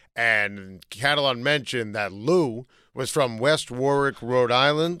game, and Catalan mentioned that Lou was from West Warwick, Rhode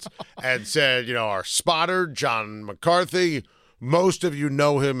Island, and said, our spotter, John McCarthy, most of you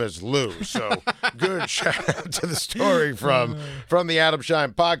know him as Lou. So good shout out to the story from the Adam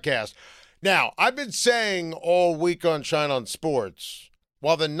Schein podcast. Now, I've been saying all week on Shine on Sports,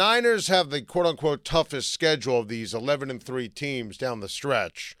 while the Niners have the quote-unquote toughest schedule of these 11-3 teams down the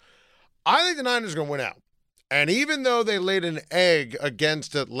stretch, I think the Niners are going to win out. And even though they laid an egg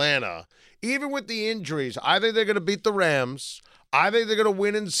against Atlanta, even with the injuries, I think they're going to beat the Rams. I think they're going to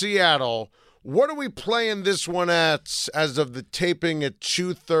win in Seattle. What are we playing this one at as of the taping at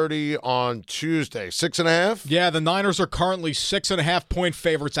 2:30 on Tuesday? 6.5? Yeah, the Niners are currently 6.5-point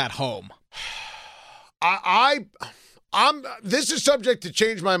favorites at home. This is subject to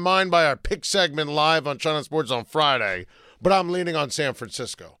change my mind by our pick segment live on China Sports on Friday, but I'm leaning on San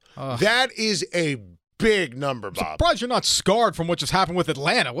Francisco. That is a big number, Bob. Surprised you're not scarred from what just happened with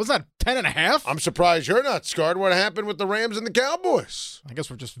Atlanta. Wasn't that 10.5? I'm surprised you're not scarred. What happened with the Rams and the Cowboys? I guess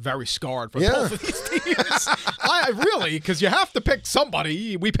we're just very scarred for both of these teams. Really, because you have to pick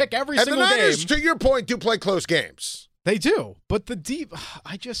somebody. We pick every single game. And the Niners, to your point, do play close games. They do, but the deep,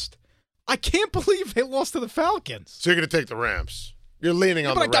 I can't believe they lost to the Falcons. So you're going to take the Rams. You're leaning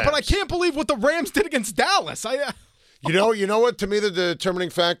on the Rams. But I can't believe what the Rams did against Dallas. You know what to me the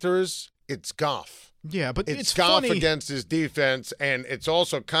determining factor is? It's Goff. Yeah, but it's Goff funny. Against his defense, and it's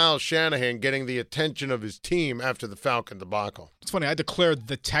also Kyle Shanahan getting the attention of his team after the Falcon debacle. It's funny. I declared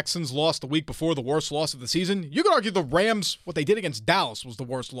the Texans lost the week before the worst loss of the season. You could argue the Rams, what they did against Dallas, was the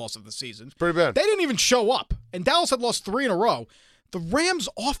worst loss of the season. It's pretty bad. They didn't even show up, and Dallas had lost 3 in a row. The Rams'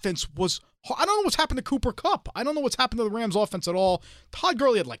 offense was – I don't know what's happened to Cooper Kupp. I don't know what's happened to the Rams' offense at all. Todd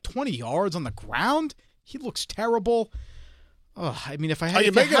Gurley had like 20 yards on the ground. He looks terrible. If I had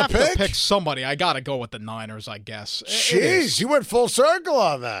to pick somebody, I got to go with the Niners, I guess. Jeez, you went full circle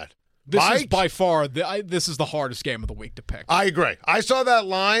on that. This is by far this is the hardest game of the week to pick. I agree. I saw that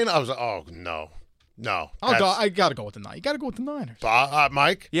line. I was like, oh, no. I got to go with the Niners. You got to go with the Niners.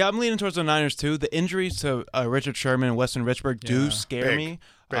 Mike? Yeah, I'm leaning towards the Niners, too. The injuries to Richard Sherman and Weston Richburg do scare me.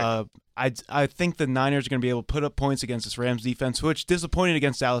 Big. I think the Niners are going to be able to put up points against this Rams defense, which disappointed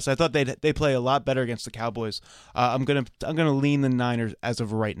against Dallas. I thought they play a lot better against the Cowboys. I'm gonna lean the Niners as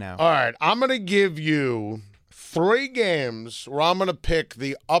of right now. All right, I'm gonna give you 3 games where I'm gonna pick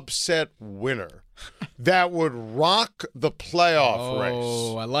the upset winner that would rock the playoff race.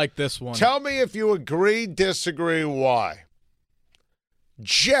 Oh, I like this one. Tell me if you agree, disagree, why.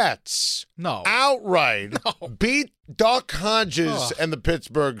 Jets outright beat Duck Hodges and the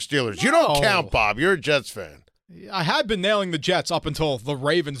Pittsburgh Steelers. You don't count, Bob. You're a Jets fan. I had been nailing the Jets up until the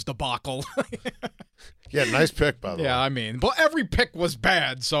Ravens debacle. Yeah, nice pick, by the way. Yeah, but every pick was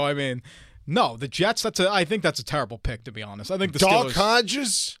bad. So, no, the Jets, I think that's a terrible pick, to be honest. I think the Steelers. Duck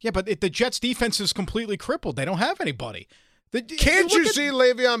Hodges? Yeah, but the Jets' defense is completely crippled. They don't have anybody. Can't you see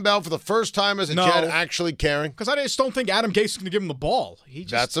Le'Veon Bell for the first time as a Jet actually caring? Because I just don't think Adam Gase is going to give him the ball.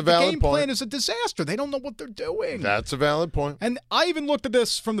 That's a valid point. The game plan is a disaster. They don't know what they're doing. That's a valid point. And I even looked at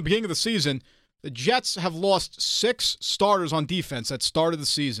this from the beginning of the season. The Jets have lost 6 starters on defense that started the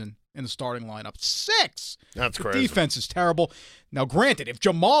season. in the starting lineup. 6. That's the crazy. Defense is terrible. Now, granted, if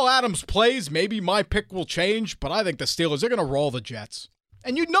Jamal Adams plays, maybe my pick will change, but I think the Steelers are going to roll the Jets.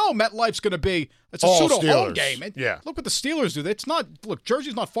 And you know MetLife's going to be – it's a All pseudo-home Steelers. game. Yeah. Look what the Steelers do. It's not – look,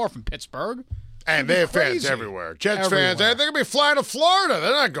 Jersey's not far from Pittsburgh. And they have fans everywhere. Jets fans, they're going to be flying to Florida.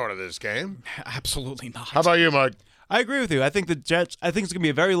 They're not going to this game. Absolutely not. How about you, Mike? I agree with you. I think the Jets. I think it's going to be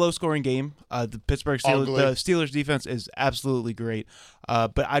a very low-scoring game. The Pittsburgh Steelers, Ugly. the Steelers defense is absolutely great,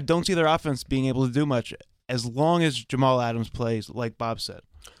 but I don't see their offense being able to do much as long as Jamal Adams plays, like Bob said.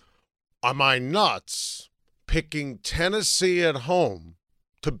 Am I nuts picking Tennessee at home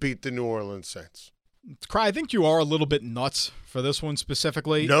to beat the New Orleans Saints? I think you are a little bit nuts for this one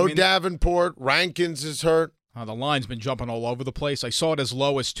specifically. No Davenport. Rankins is hurt. The line's been jumping all over the place. I saw it as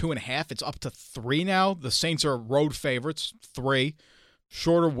low as 2.5. It's up to 3 now. The Saints are road favorites. 3.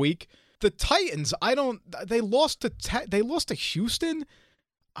 Shorter week. The Titans, they lost to Houston.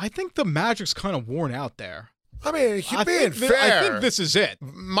 I think the Magic's kind of worn out there. I mean, being fair, I think this is it.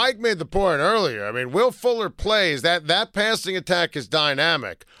 Mike made the point earlier. I mean, Will Fuller plays. That passing attack is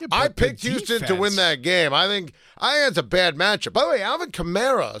dynamic. Yeah, I but picked the Houston to win that game. I think it's a bad matchup. By the way, Alvin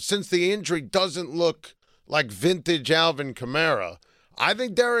Kamara, since the injury, doesn't look like vintage Alvin Kamara. I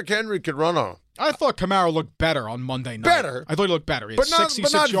think Derrick Henry could run on him. I thought Kamara looked better on Monday night. Better? I thought he looked better. He had But not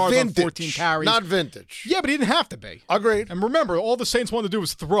 66 yards vintage. on 14 carries. Not vintage. Yeah, but he didn't have to be. Agreed. And remember, all the Saints wanted to do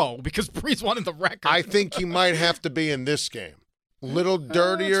was throw because Breeze wanted the record. I think he might have to be in this game. Little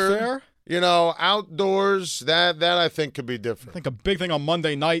dirtier. That's fair. Outdoors, that I think could be I different. think a big thing on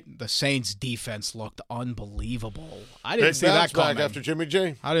Monday night, the Saints' defense looked unbelible. I didn't see Bounce that coming. back after Jimmy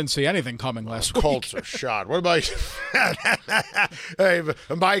G. I didn't see anything coming last week. Colts are shot. What about you? Hey,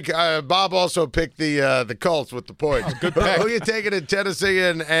 Mike, Bob also picked the Colts with the points. Good pick. Who are you taking in Tennessee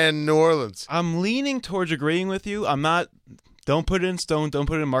and New Orleans? I'm leaning towards agreeing with you. I'm not. Don't put it in stone. Don't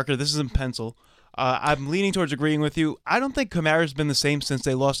put it in marker. This is in pencil. I'm leaning towards agreeing with you. I don't think Kamara's been the same since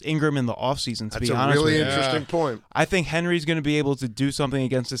they lost Ingram in the offseason, to be honest with you. That's a really interesting point. I think Henry's going to be able to do something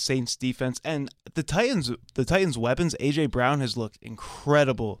against the Saints defense. And the Titans' weapons, A.J. Brown has looked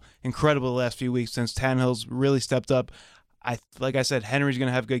incredible the last few weeks since Tannehill's really stepped up. Like I said, Henry's going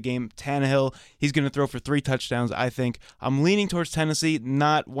to have a good game. Tannehill, he's going to throw for 3 touchdowns, I think. I'm leaning towards Tennessee,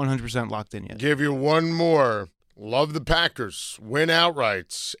 not 100% locked in yet. Give you one more. Love the Packers. Win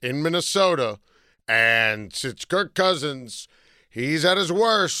outrights in Minnesota. And since Kirk Cousins, he's at his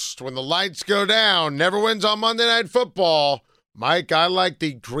worst when the lights go down, never wins on Monday Night Football. Mike, I like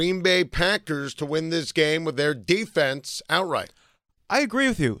the Green Bay Packers to win this game with their defense outright. I agree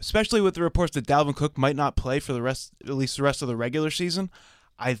with you, especially with the reports that Dalvin Cook might not play for at least the rest of the regular season.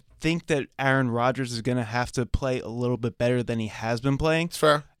 I think that Aaron Rodgers is going to have to play a little bit better than he has been playing. It's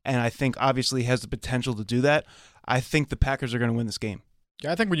fair. And I think obviously he has the potential to do that. I think the Packers are going to win this game.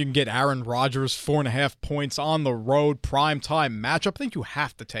 Yeah, I think when you can get Aaron Rodgers 4.5 points on the road, primetime matchup, I think you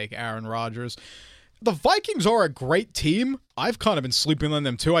have to take Aaron Rodgers. The Vikings are a great team. I've kind of been sleeping on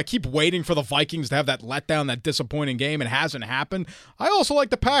them too. I keep waiting for the Vikings to have that letdown, that disappointing game. It hasn't happened. I also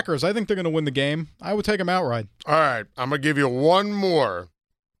like the Packers. I think they're going to win the game. I would take them outright. All right, I'm going to give you one more.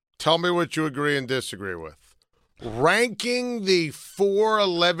 Tell me what you agree and disagree with. Ranking the 4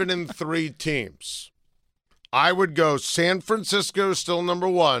 11-3 teams. I would go San Francisco still number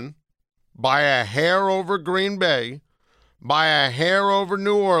 1, by a hair over Green Bay, by a hair over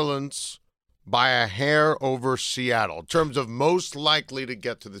New Orleans, by a hair over Seattle in terms of most likely to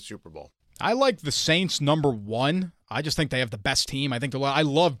get to the Super Bowl. I like the Saints number 1. I just think they have the best team. I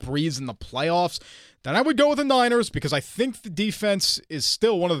love Breeze in the playoffs. Then I would go with the Niners because I think the defense is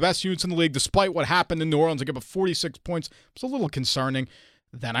still one of the best units in the league, despite what happened in New Orleans. They gave up 46 points. It's a little concerning.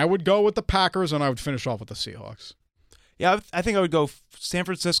 Then I would go with the Packers, and I would finish off with the Seahawks. Yeah, I think I would go San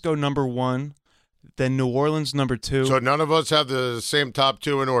Francisco number 1, then New Orleans number 2. So none of us have the same top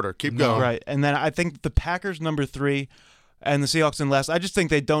 2 in order. Keep going. Right, and then I think the Packers number 3, and the Seahawks in last. I just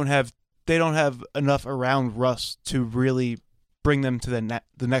think they don't have enough around Russ to really bring them to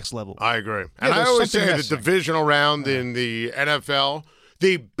the next level. I agree. And I there's always something say the missing. divisional round in the NFL,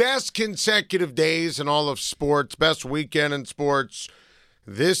 the best consecutive days in all of sports, best weekend in sports.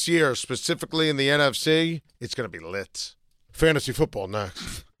 This year, specifically in the NFC, it's going to be lit. Fantasy football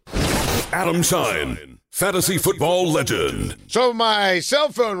next. Adam Schein, fantasy football legend. So my cell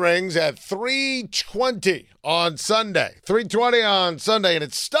phone rings at 3:20 on Sunday. 3:20 on Sunday, and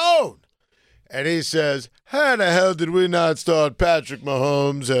it's Stone. And he says, how the hell did we not start Patrick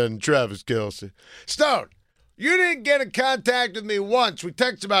Mahomes and Travis Kelce? Stone, you didn't get in contact with me once. We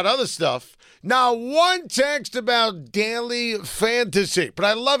texted about other stuff. Not one text about daily fantasy. But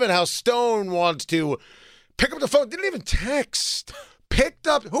I love it how Stone wants to pick up the phone. Didn't even text. Pick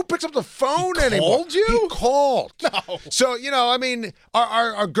Who picks up the phone anymore? Called you? He called. No. So, I mean,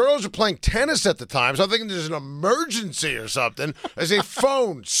 our girls are playing tennis at the time, so I'm thinking there's an emergency or something. I say,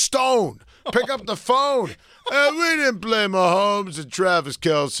 phone, Stone, pick up the phone. We didn't play Mahomes and Travis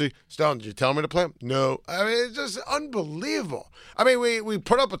Kelce. Stone, did you tell me to play him? No. I mean, it's just unbelievable. I mean, we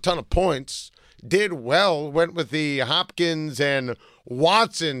put up a ton of points, did well, went with the Hopkins and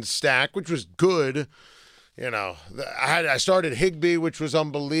Watson stack, which was good. I started Higbee, which was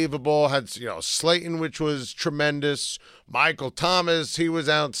unbelievable. Had Slayton, which was tremendous. Michael Thomas, he was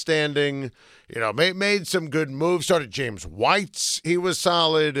outstanding. Made some good moves. Started James White, he was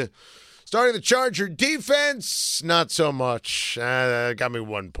solid. Starting the Charger defense, not so much. Got me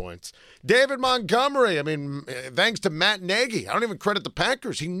 1 point. David Montgomery, I mean, thanks to Matt Nagy, I don't even credit the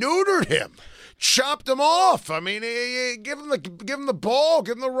Packers. He neutered him, chopped him off. I mean, give him the ball,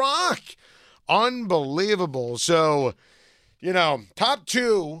 give him the rock. Unbelievable. So, top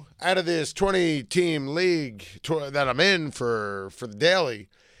 2 out of this 20-team league that I'm in for the daily,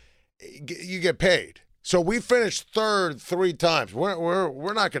 you get paid. So we finished 3rd 3 times.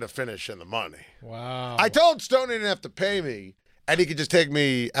 We're not going to finish in the money. Wow. I told Stone he didn't have to pay me, and he could just take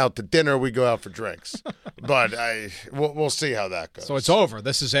me out to dinner. We go out for drinks. But we'll see how that goes. So it's over.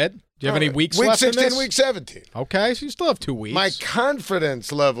 This is it? Do you have any weeks week left 16, in this? week 17. Okay, so you still have 2 weeks. My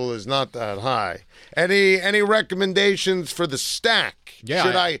confidence level is not that high. Any recommendations for the stack?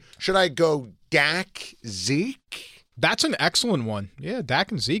 Yeah. Should I go Dak, Zeke? That's an excellent one. Yeah,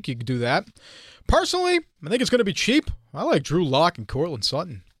 Dak and Zeke, you could do that. Personally, I think it's going to be cheap. I like Drew Lock and Cortland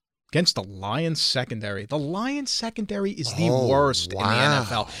Sutton against the Lions secondary. The Lions secondary is the worst in the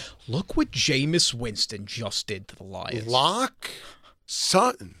NFL. Look what Jameis Winston just did to the Lions. Lock,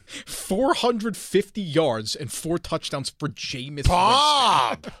 Sutton. 450 yards and 4 touchdowns for Jameis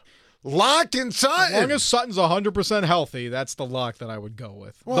Bob. Winston. Lock and Sutton. As long as Sutton's 100% healthy, that's the lock that I would go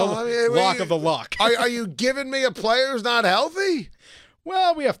with. Well, lock of the lock. Are you giving me a player who's not healthy?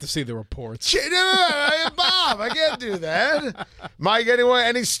 Well, we have to see the reports. Bob, I can't do that. Mike,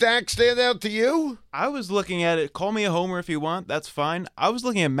 any stacks stand out to you? I was looking at it. Call me a homer if you want. That's fine. I was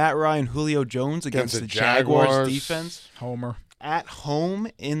looking at Matt Ryan, Julio Jones against the Jaguars defense. Homer. At home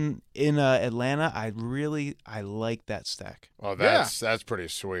in Atlanta, I like that stack. Oh, that's pretty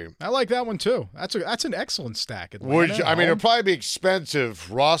sweet. I like that one too. That's an excellent stack. Atlanta, it'll probably be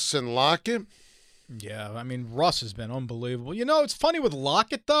expensive. Russ and Lockett. Yeah, I mean, Russ has been unbelievable. It's funny with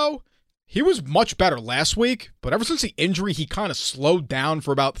Lockett, though. He was much better last week, but ever since the injury, he kind of slowed down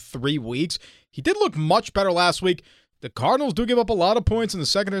for about 3 weeks. He did look much better last week. The Cardinals do give up a lot of points in the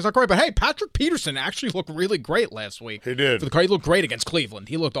secondary. It's not great, but hey, Patrick Peterson actually looked really great last week. He did. He looked great against Cleveland.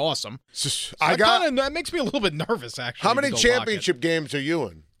 He looked awesome. That makes me a little bit nervous, actually. How many championship games are you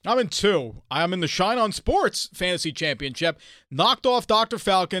in? I'm in 2. I'm in the Shine on Sports Fantasy Championship. Knocked off Dr.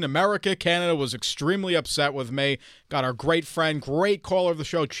 Falcon. America, Canada was extremely upset with me. Got our great friend, great caller of the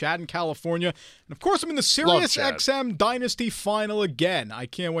show, Chad in California. And, of course, I'm in the Sirius XM Dynasty Final again. I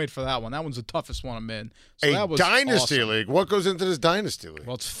can't wait for that one. That one's the toughest one I'm in. So that was Dynasty awesome. League? What goes into this Dynasty League?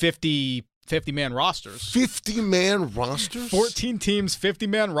 Well, it's 50-man rosters. 50-man rosters? 14 teams,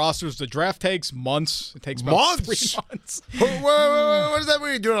 50-man rosters. The draft takes months. It takes about 3 months. What does that mean?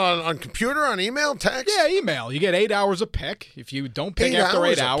 Are you doing it on computer, on email, text? Yeah, email. You get 8 hours a pick. If you don't pick after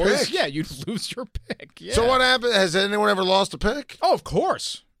 8 hours, you lose your pick. Yeah. So what happened? Has anyone ever lost a pick? Oh, of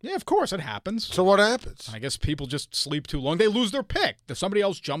course. Yeah, of course. It happens. So what happens? I guess people just sleep too long. They lose their pick. Somebody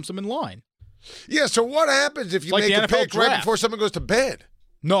else jumps them in line. Yeah, so what happens if you make a pick right before someone goes to bed?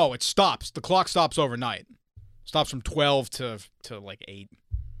 No, it stops. The clock stops overnight. Stops from 12 to like 8.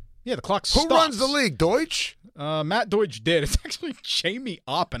 Yeah, the clock stops. Who runs the league? Deutsch? Matt Deutsch did. It's actually Jamie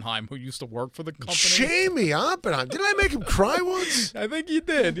Oppenheim, who used to work for the company. Jamie Oppenheim? Didn't I make him cry once? I think you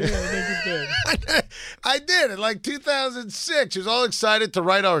did. Yeah, I think you did. I did. In like 2006, he was all excited to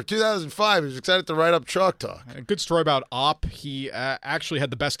write up, 2005, he was excited to write up Chalk Talk. A good story about Opp. He actually had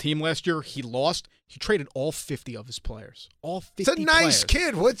the best team last year. He lost. He traded all 50 of his players. All 50 He's a nice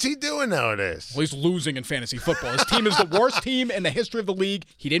kid. What's he doing nowadays? Well, he's losing in fantasy football. His team is the worst team in the history of the league.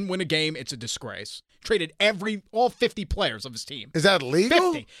 He didn't win a game. It's a disgrace. Traded all 50 players of his team. Is that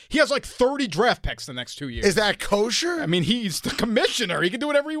legal? 50. He has like 30 draft picks the next 2 years. Is that kosher? I mean, he's the commissioner. He can do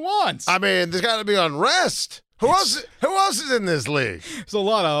whatever he wants. I mean, there's got to be unrest. Who else is in this league? There's a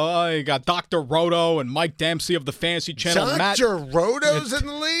lot of you got Dr. Roto and Mike Dempsey of the Fantasy Channel. Dr. Roto's in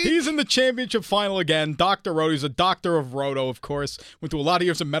the league? He's in the championship final again. Dr. Roto, he's a doctor of Roto, of course. Went to a lot of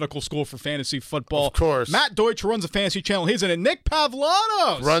years of medical school for fantasy football. Of course. Matt Deutsch runs the Fantasy Channel. He's in it. Nick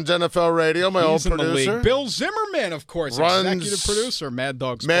Pavlanos runs NFL Radio, my old producer. In the league. Bill Zimmerman, of course, executive producer, Mad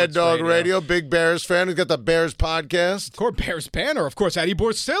Dog Sports Mad Dog Radio, big Bears fan. He's got the Bears podcast. Of course, Bears banner. Of course, Eddie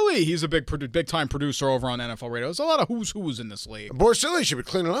Borsili. He's a big-time producer over on NFL Radio. There's a lot of who's in this league. Borsili should be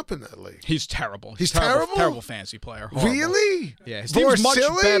cleaning up in that league. He's terrible. He's terrible? Terrible fantasy player. Horrible. Really? Yeah, his team's much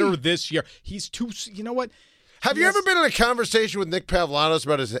better this year. He's too, you know what? Have you ever been in a conversation with Nick Pavlanos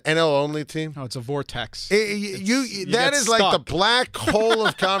about his NL-only team? Oh, it's a vortex. That is like the black hole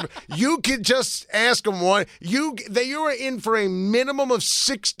of conversation. You could just ask him one. You are in for a minimum of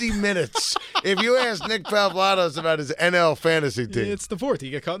 60 minutes if you ask Nick Pavlanos about his NL fantasy team. It's the vortex. You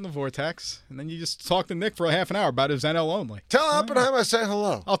get caught in the vortex, and then you just talk to Nick for a half an hour about his NL only. Tell Oppenheimer I said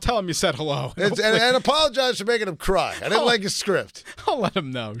hello. I'll tell him you said hello. And apologize for making him cry. I didn't like his script. I'll let him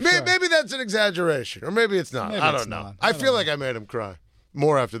know. Sure. Maybe that's an exaggeration, or maybe it's not. I don't know. I feel like I made him cry.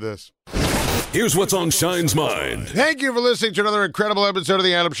 More after this. Here's what's on Schein's mind. Thank you for listening to another incredible episode of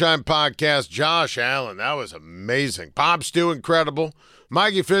the Adam Schein Podcast. Josh Allen, that was amazing. Bob Stew, incredible.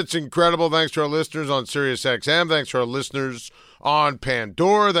 Mikey Fitz, incredible. Thanks to our listeners on SiriusXM. Thanks to our listeners on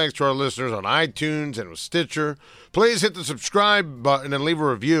Pandora. Thanks to our listeners on iTunes and with Stitcher. Please hit the subscribe button and leave a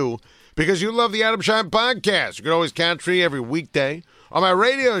review because you love the Adam Schein Podcast. You can always catch me every weekday on my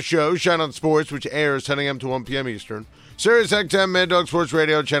radio show, Shine on Sports, which airs 10 a.m. to 1 p.m. Eastern. SiriusXM, Mad Dog Sports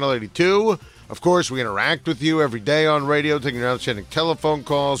Radio, Channel 82. Of course, we interact with you every day on radio, taking your outstanding telephone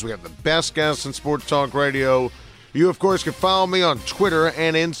calls. We have the best guests in sports talk radio. You, of course, can follow me on Twitter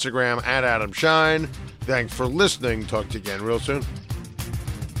and Instagram at Adam Schein. Thanks for listening. Talk to you again real soon.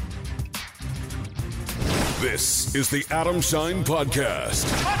 This is the Adam Schein Podcast.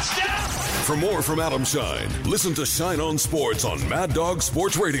 Touchdown! For more from Adam Schein, listen to Shine on Sports on Mad Dog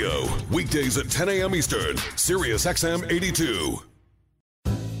Sports Radio. Weekdays at 10 a.m. Eastern, SiriusXM 82.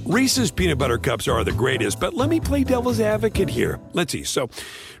 Reese's Peanut Butter Cups are the greatest, but let me play devil's advocate here. Let's see. So,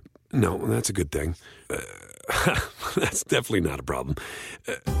 no, that's a good thing. That's definitely not a problem.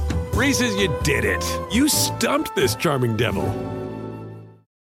 Reese's, you did it. You stumped this charming devil.